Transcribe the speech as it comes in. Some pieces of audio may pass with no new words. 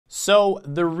So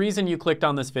the reason you clicked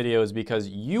on this video is because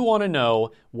you want to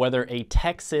know whether a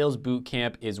tech sales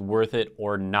bootcamp is worth it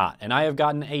or not. And I have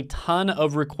gotten a ton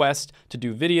of requests to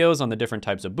do videos on the different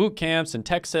types of bootcamps, and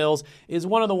tech sales is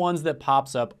one of the ones that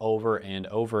pops up over and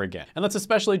over again. And that's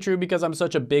especially true because I'm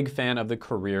such a big fan of the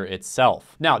career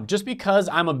itself. Now, just because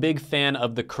I'm a big fan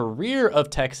of the career of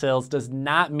tech sales does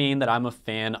not mean that I'm a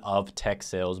fan of tech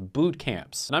sales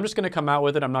bootcamps. And I'm just going to come out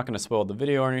with it. I'm not going to spoil the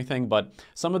video or anything, but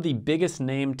some of the biggest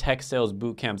name tech sales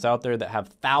bootcamps out there that have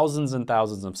thousands and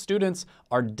thousands of students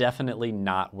are definitely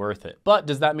not worth it. But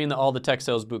does that mean that all the tech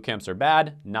sales bootcamps are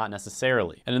bad? Not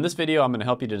necessarily. And in this video, I'm going to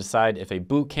help you to decide if a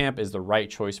bootcamp is the right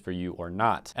choice for you or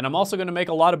not. And I'm also going to make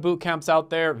a lot of bootcamps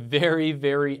out there very,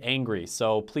 very angry.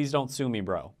 So please don't sue me,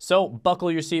 bro. So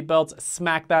buckle your seatbelts,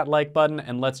 smack that like button,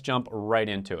 and let's jump right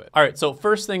into it. All right, so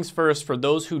first things first, for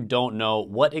those who don't know,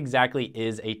 what exactly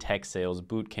is a tech sales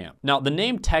bootcamp? Now, the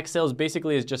name tech sales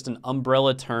basically is just an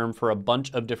umbrella term for a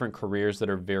bunch of different careers that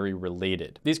are very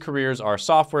related. These careers are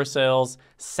software sales,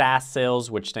 SaaS sales,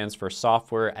 which stands for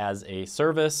software as a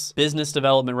service, business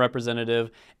development representative,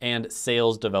 and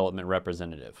sales development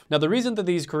representative. Now, the reason that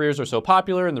these careers are so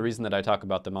popular and the reason that I talk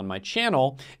about them on my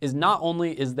channel is not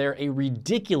only is there a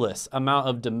ridiculous amount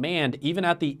of demand even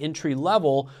at the entry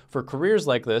level for careers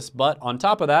like this, but on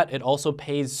top of that, it also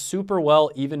pays super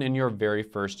well even in your very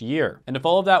first year. And if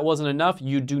all of that wasn't enough,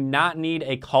 you do not need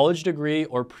a college degree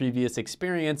or previous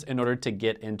experience in order to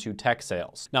get into tech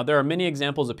sales. Now, there are many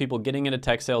examples of people getting into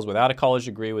tech sales without a college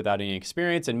degree, without any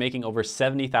experience, and making over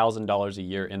 $70,000 a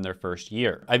year in their first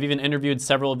year. I've even interviewed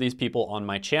several of these people on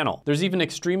my channel. There's even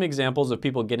extreme examples of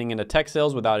people getting into tech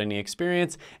sales without any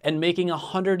experience and making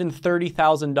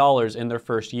 $130,000 in their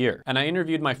first year. And I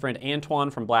interviewed my friend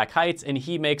Antoine from Black Heights, and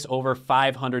he makes over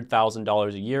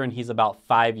 $500,000 a year, and he's about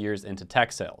 5 years into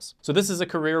tech sales. So this is a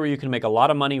career where you can make a lot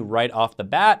of money right off the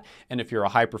bat, and if you're a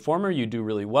high performer, you do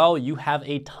really well, you have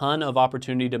a ton of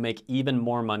opportunity to make even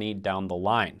more money down the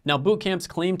line. Now, bootcamps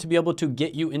claim to be able to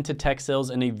get you into tech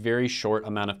sales in a very short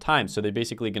amount of time. So they're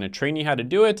basically going to train you how to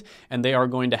do it, and they are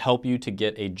going to help you to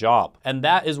get a job. And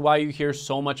that is why you hear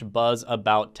so much buzz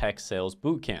about tech sales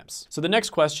bootcamps. So the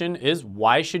next question is,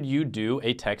 why should you do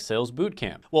a tech sales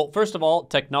bootcamp? Well, first of all,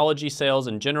 technology sales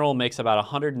in general makes about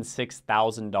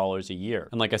 $106,000 a year.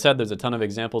 And like I said, there's a ton of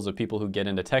examples of people who get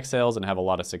into tech sales and have a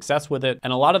lot of success with it.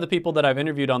 And a lot of the people that I've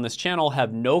interviewed on this channel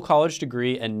have no college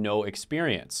degree and no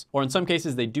experience. Or in some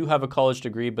cases, they do have a college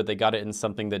degree, but they got it in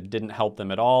something that didn't help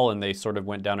them at all, and they sort of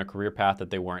went down a career path that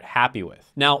they weren't happy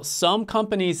with. Now, some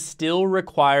companies still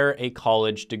require a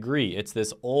college degree. It's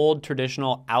this old,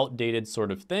 traditional, outdated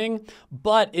sort of thing,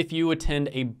 but if you attend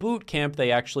a boot camp,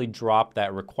 they actually drop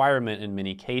that requirement in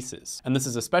many cases. And this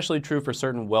is especially true for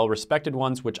certain well-respected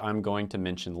ones, which I'm going to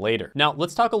mention later. Now,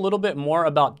 let's talk a little bit more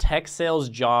about tech sales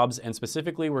jobs, and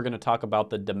specifically, we're going to talk about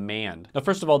the demand. Now,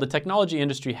 first of all, the technology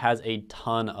industry has a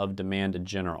ton of demand in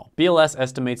general. BLS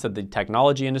estimates that the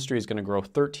technology industry is going to grow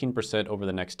 13% over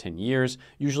the next 10 years,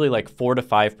 usually like 4 to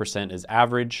 5% is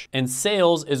average. And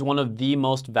sales is one of the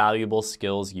most valuable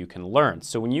skills you can learn.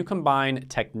 So when you combine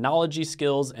technology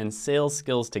skills and sales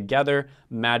skills together,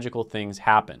 magical things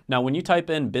happen. Now, when you type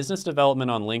in business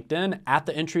development on LinkedIn, at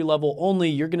the entry level only,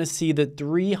 you're going to see that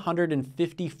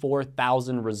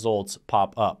 354,000 results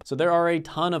pop up. So there are a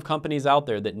ton of companies out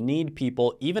there that need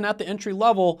people, even at the entry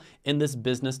level, in this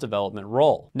business development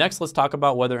role. Next, let's talk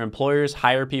about whether employers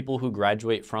hire people who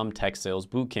graduate from tech sales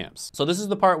bootcamps. So this is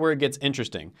the part where it gets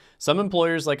interesting. Some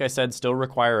employers, like I said, still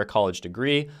require a college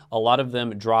degree. A lot of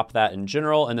them drop that in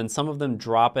general, and then some of them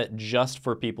drop it just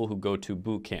for people who go to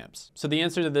boot camps. So the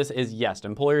answer to this is yes,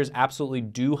 employers absolutely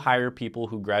do hire people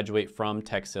who graduate from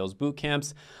tech sales boot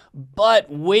camps, but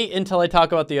wait until I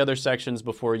talk about the other sections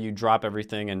before you drop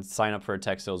everything and sign up for a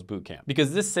tech sales boot camp,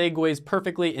 because this segues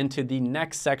perfectly into the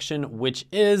next section, which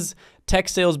is tech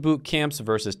sales boot camps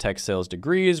versus tech sales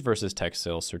degrees versus tech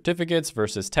sales certificates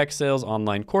versus tech sales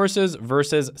online courses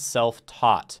versus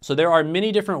self-taught. So there are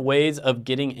many different ways of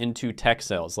getting into tech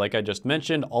sales. Like I just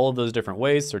mentioned, all of those different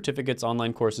ways: certificates,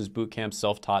 online courses, boot camps,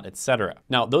 self-taught, etc.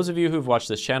 Now, those of you who've watched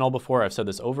this channel before, I've said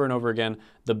this over and over again,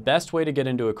 the best way to get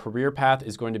into a career path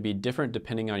is going to be different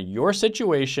depending on your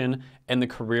situation and the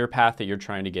career path that you're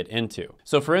trying to get into.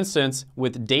 So for instance,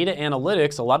 with data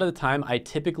analytics, a lot of the time I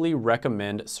typically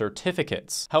recommend certificates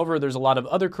certificates. However, there's a lot of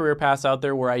other career paths out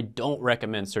there where I don't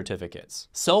recommend certificates.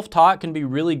 Self-taught can be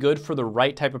really good for the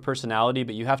right type of personality,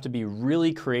 but you have to be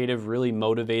really creative, really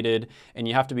motivated, and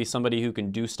you have to be somebody who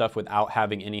can do stuff without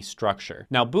having any structure.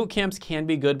 Now, boot camps can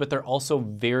be good, but they're also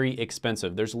very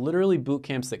expensive. There's literally boot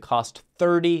camps that cost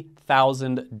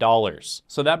 $30,000.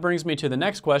 So that brings me to the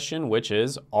next question, which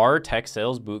is, are tech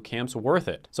sales boot camps worth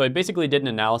it? So I basically did an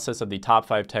analysis of the top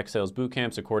 5 tech sales boot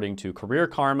camps according to Career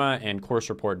Karma and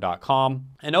CourseReport.com.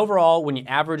 And overall, when you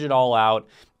average it all out,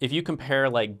 if you compare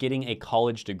like getting a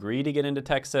college degree to get into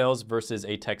tech sales versus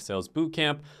a tech sales boot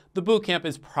camp, the boot camp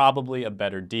is probably a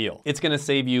better deal. It's gonna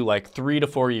save you like 3 to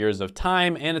 4 years of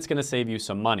time, and it's gonna save you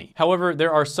some money. However,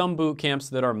 there are some boot camps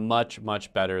that are much,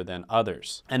 much better than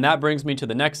others. And that brings me to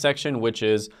the next section, which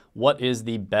is, what is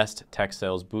the best tech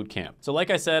sales boot camp? So like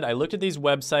I said, I looked at these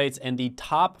websites, and the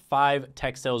top 5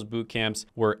 tech sales boot camps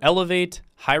were Elevate,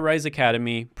 High Rise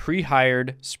Academy,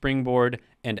 Prehired, Springboard,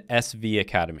 and SV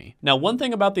Academy. Now, one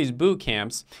thing about these boot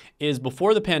camps is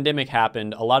before the pandemic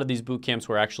happened, a lot of these boot camps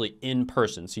were actually in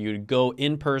person. So you'd go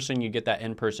in person, you get that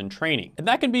in-person training. And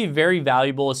that can be very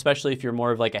valuable, especially if you're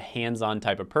more of like a hands-on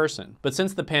type of person. But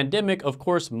since the pandemic, of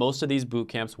course, most of these boot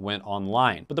camps went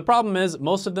online. But the problem is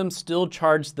most of them still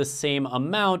charge the same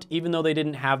amount, even though they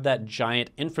didn't have that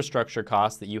giant infrastructure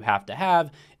cost that you have to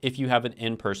have if you have an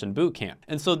in-person boot camp.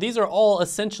 And so these are all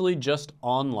essentially just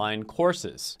online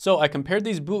courses. So I compared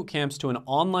these boot camps to an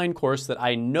online course that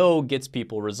I know gets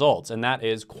people results, and that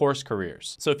is Course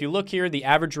Careers. So if you look here, the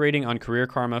average rating on Career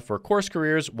Karma for Course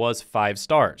Careers was 5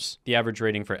 stars. The average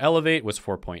rating for Elevate was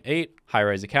 4.8, High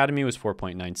Rise Academy was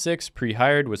 4.96,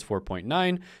 Prehired was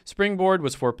 4.9, Springboard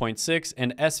was 4.6,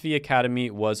 and SV Academy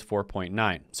was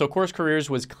 4.9. So Course Careers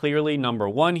was clearly number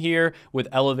 1 here, with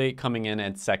Elevate coming in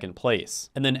at 2nd place.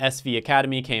 And then SV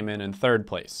Academy came in 3rd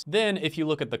place. Then if you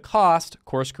look at the cost,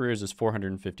 Course Careers is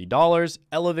 $450,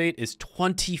 Elevate is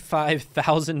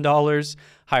 $25,000,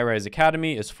 High Rise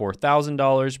Academy is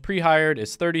 $4,000, Prehired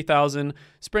is $30,000,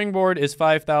 Springboard is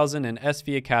 $5,000, and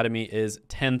SV Academy is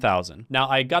 $10,000. Now,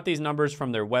 I got these numbers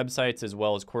from their websites as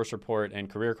well as Course Report and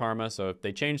Career Karma, so if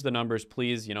they change the numbers,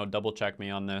 please, double check me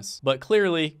on this. But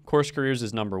clearly, Course Careers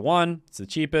is number 1, it's the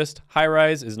cheapest. High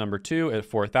Rise is number 2 at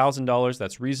 $4,000,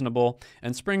 that's reasonable,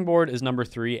 and Springboard is number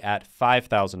 3 at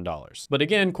 $5,000. But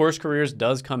again, Course Careers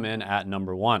does come in at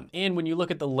number 1. And when you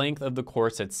look at the length of the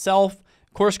course itself,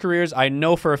 Course Careers, I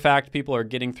know for a fact people are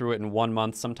getting through it in 1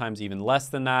 month, sometimes even less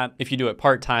than that. If you do it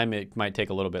part-time, it might take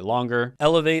a little bit longer.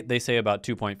 Elevate, they say about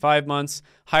 2.5 months.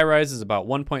 High Rise is about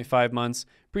 1.5 months.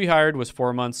 Prehired was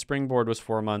 4 months, Springboard was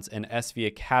 4 months, and SV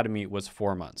Academy was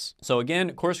 4 months. So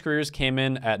again, Course Careers came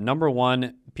in at number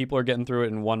 1. People are getting through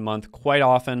it in 1 month quite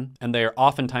often, and they are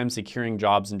oftentimes securing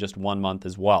jobs in just 1 month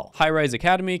as well. High Rise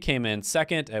Academy came in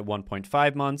 2nd at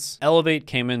 1.5 months. Elevate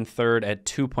came in 3rd at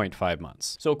 2.5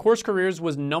 months. So Course Careers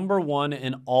was number 1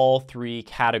 in all 3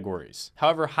 categories.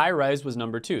 However, High Rise was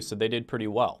number 2, so they did pretty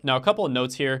well. Now, a couple of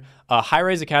notes here. High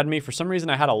Rise Academy, for some reason,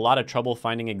 I had a lot of trouble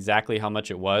finding exactly how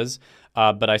much it was.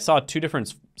 But I saw 2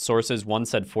 different sources. One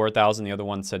said 4,000, the other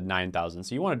one said 9,000.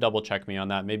 So you want to double check me on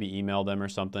that, maybe email them or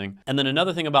something. And then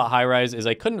another thing about High Rise is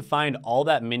I couldn't find all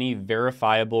that many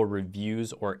verifiable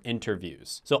reviews or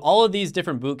interviews. So all of these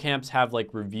different boot camps have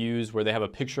like reviews where they have a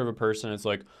picture of a person. It's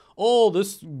like, oh,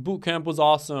 this boot camp was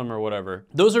awesome or whatever.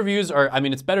 Those reviews are,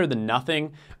 it's better than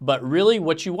nothing, but really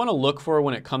what you want to look for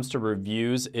when it comes to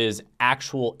reviews is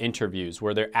actual interviews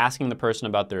where they're asking the person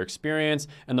about their experience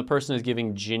and the person is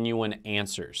giving genuine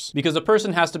answers. Because the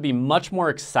person has to be much more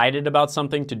excited about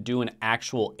something to do an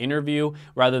actual interview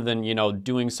rather than,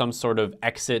 doing some sort of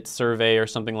exit survey or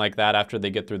something like that after they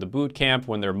get through the boot camp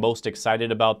when they're most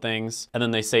excited about things. And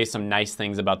then they say some nice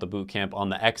things about the boot camp on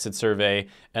the exit survey.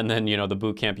 And then, the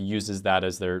boot camp uses that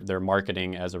as their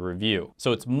marketing as a review.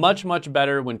 So it's much, much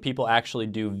better when people actually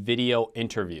do video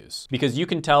interviews because you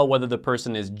can tell whether the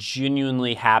person is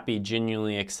genuinely happy,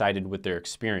 genuinely excited with their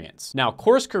experience. Now,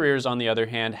 Course Careers, on the other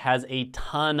hand, has a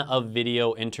ton of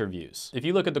video interviews. If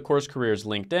you look at the Course Careers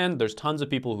LinkedIn, there's tons of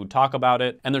people who talk about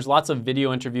it, and there's lots of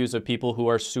video interviews of people who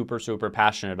are super, super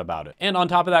passionate about it. And on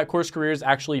top of that, Course Careers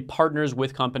actually partners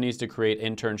with companies to create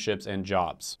internships and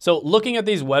jobs. So looking at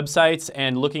these websites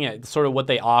and looking at sort of what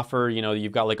they offer,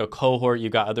 you've got like a cohort,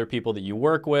 you've got other people that you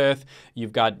work with,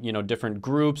 you've got, different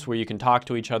groups where you can talk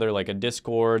to each other, like a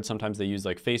Discord. Sometimes they use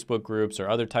like Facebook groups or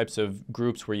other types of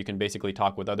groups where you can basically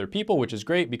talk with other people, which is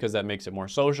great because that makes it more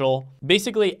social.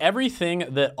 Basically everything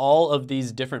that all of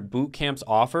these different boot camps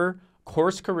offer,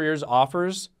 Course Careers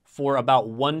offers for about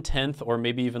 1/10 or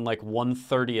maybe even like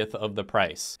 1/30th of the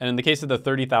price. And in the case of the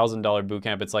 $30,000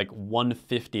 bootcamp, it's like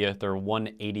 1/50th or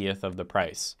 1/80th of the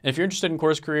price. And if you're interested in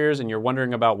course careers and you're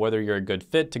wondering about whether you're a good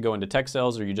fit to go into tech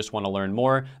sales or you just want to learn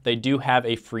more, they do have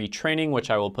a free training,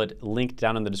 which I will put linked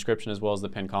down in the description as well as the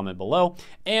pinned comment below.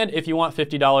 And if you want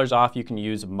 $50 off, you can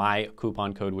use my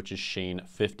coupon code, which is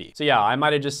Shane50. So yeah, I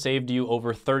might have just saved you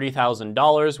over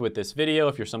 $30,000 with this video.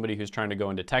 If you're somebody who's trying to go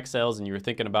into tech sales and you were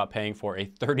thinking about paying for a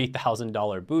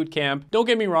 $30,000 boot camp, don't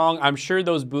get me wrong, I'm sure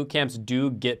those boot camps do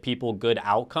get people good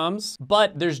outcomes,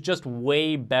 but there's just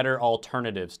way better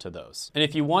alternatives to those. And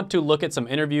if you want to look at some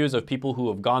interviews of people who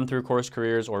have gone through course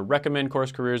careers or recommend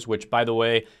course careers, which by the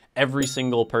way, every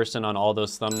single person on all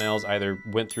those thumbnails either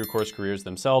went through course careers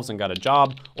themselves and got a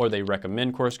job, or they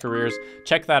recommend course careers,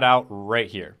 check that out right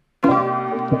here.